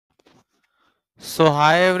So,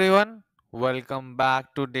 hi everyone, welcome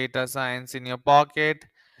back to Data Science in Your Pocket.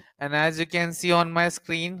 And as you can see on my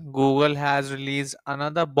screen, Google has released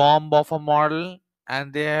another bomb of a model,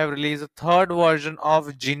 and they have released a third version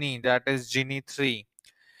of Genie, that is Genie 3.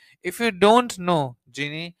 If you don't know,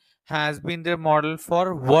 Genie has been their model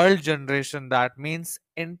for world generation, that means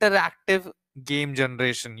interactive game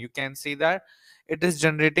generation. You can see that it is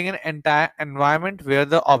generating an entire environment where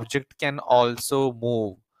the object can also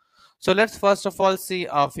move. So let's first of all see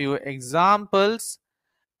a few examples,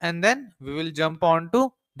 and then we will jump on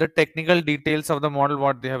to the technical details of the model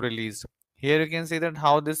what they have released. Here you can see that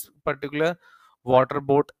how this particular water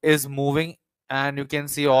boat is moving, and you can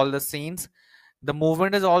see all the scenes. The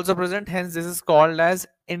movement is also present, hence this is called as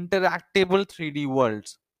interactable 3D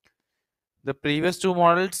worlds. The previous two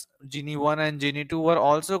models, Genie 1 and Genie 2, were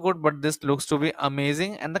also good, but this looks to be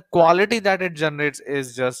amazing, and the quality that it generates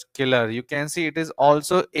is just killer. You can see it is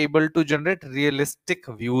also able to generate realistic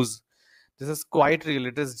views. This is quite real,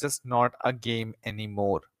 it is just not a game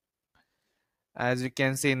anymore. As you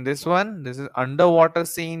can see in this one, this is underwater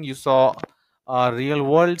scene. You saw a real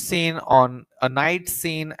world scene on a night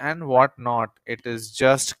scene and whatnot. It is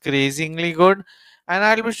just crazingly good, and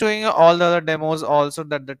I'll be showing you all the other demos also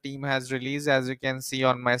that the team has released. As you can see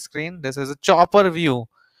on my screen, this is a chopper view,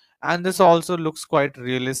 and this also looks quite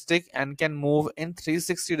realistic and can move in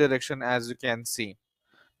 360 direction, as you can see.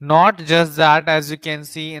 Not just that, as you can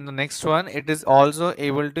see in the next one, it is also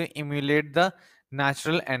able to emulate the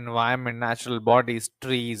natural environment, natural bodies,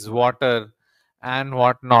 trees, water, and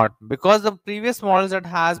whatnot. Because the previous models that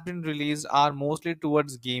has been released are mostly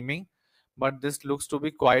towards gaming, but this looks to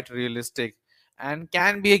be quite realistic and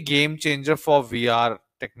can be a game changer for VR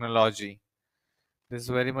technology. This is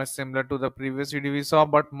very much similar to the previous video we saw,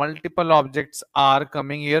 but multiple objects are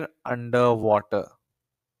coming here underwater.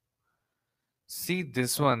 See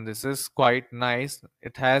this one, this is quite nice.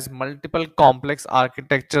 It has multiple complex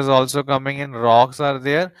architectures also coming in, rocks are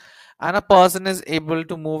there, and a person is able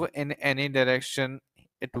to move in any direction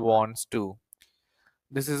it wants to.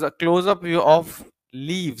 This is a close-up view of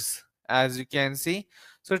leaves, as you can see.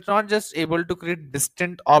 So it's not just able to create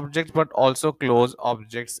distant objects but also close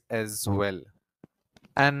objects as well.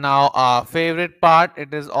 And now our favorite part,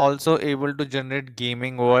 it is also able to generate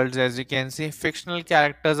gaming worlds. As you can see, fictional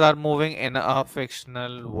characters are moving in a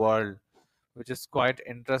fictional world, which is quite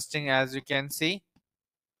interesting. As you can see,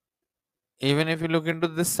 even if you look into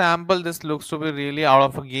this sample, this looks to be really out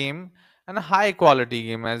of a game, and a high quality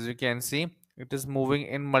game. As you can see, it is moving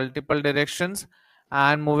in multiple directions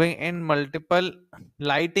and moving in multiple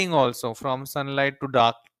lighting also, from sunlight to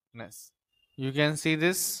darkness. You can see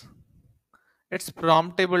this, it's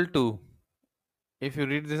promptable too. If you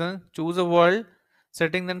read this one, choose a world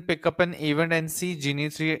setting, then pick up an event and see Genie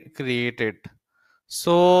 3 create it.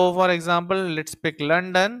 So, for example, let's pick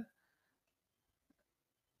London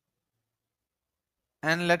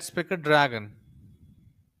and let's pick a dragon.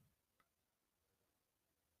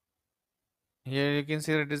 Here you can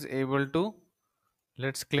see that it is able to.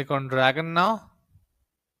 Let's click on dragon now.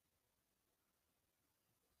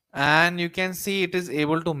 And you can see it is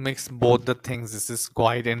able to mix both the things. This is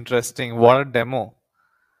quite interesting. What a demo.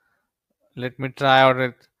 Let me try out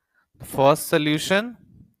it. The first solution.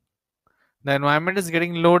 The environment is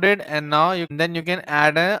getting loaded, and now then you can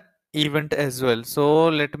add a event as well. So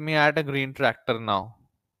let me add a green tractor now.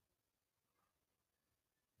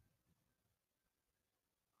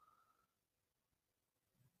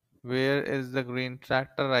 Where is the green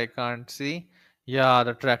tractor? I can't see. Yeah,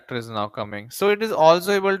 the tractor is now coming. So it is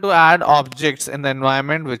also able to add objects in the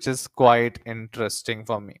environment, which is quite interesting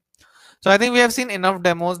for me. So I think we have seen enough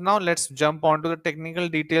demos now. Let's jump on to the technical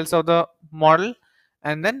details of the model,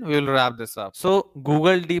 and then we will wrap this up. So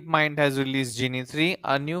Google DeepMind has released Genie 3,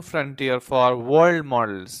 a new frontier for world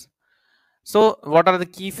models. So what are the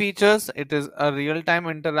key features? It is a real-time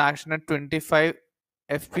interaction at 25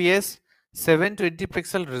 FPS, 720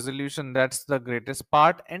 pixel resolution. That's the greatest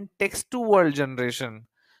part. And text to world generation.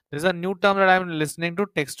 There's a new term that I'm listening to,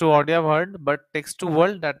 text to audio I've heard, but text to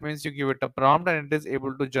world, that means you give it a prompt and it is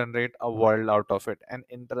able to generate a world out of it, an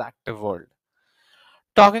interactive world.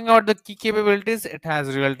 Talking about the key capabilities, it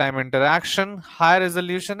has real-time interaction, high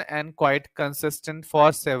resolution, and quite consistent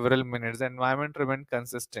for several minutes. The environment remains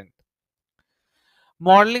consistent.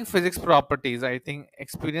 Modeling physics properties, I think,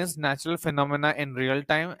 experience natural phenomena in real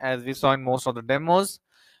time, as we saw in most of the demos.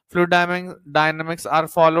 Dynamics are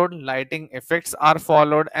followed, lighting effects are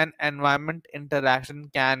followed, and environment interaction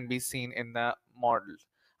can be seen in the model.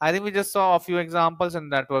 I think we just saw a few examples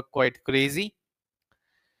and that were quite crazy.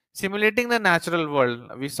 Simulating the natural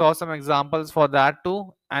world. We saw some examples for that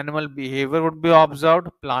too. Animal behavior would be observed,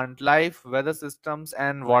 plant life, weather systems,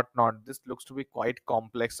 and whatnot. This looks to be quite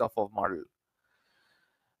complex of a model.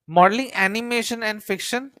 Modeling animation and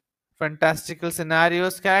fiction, fantastical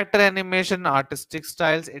scenarios, character animation, artistic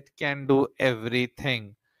styles, it can do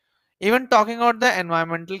everything. Even talking about the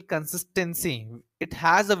environmental consistency, it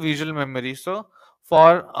has a visual memory. So,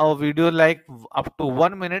 for a video like up to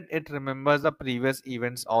 1 minute, it remembers the previous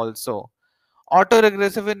events also. Auto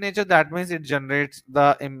regressive in nature, that means it generates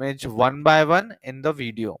the image one by one in the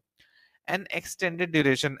video. And extended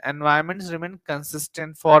duration, environments remain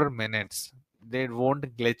consistent for minutes, they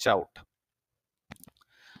won't glitch out.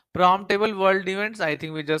 Promptable world events, I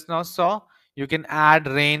think we just now saw. You can add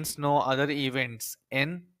rain, snow, other events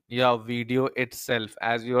in your video itself,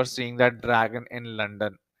 as you are seeing that dragon in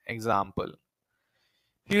London example.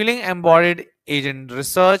 Fueling embodied agent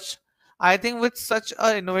research. I think with such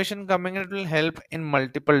a innovation coming, it will help in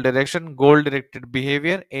multiple direction. Goal directed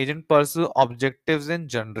behavior, agent pursue objectives in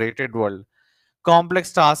generated world.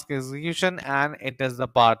 Complex task execution, and it is the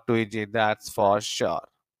part to EG, that's for sure.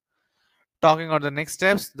 Talking about the next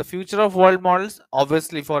steps, the future of world models,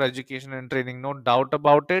 obviously for education and training, no doubt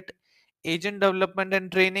about it. Agent development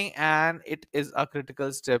and training, and it is a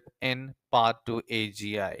critical step in part 2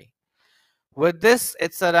 AGI. With this,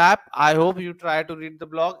 it's a wrap. I hope you try to read the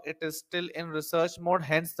blog. It is still in research mode,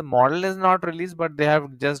 hence the model is not released, but they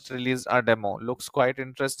have just released a demo. Looks quite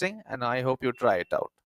interesting, and I hope you try it out.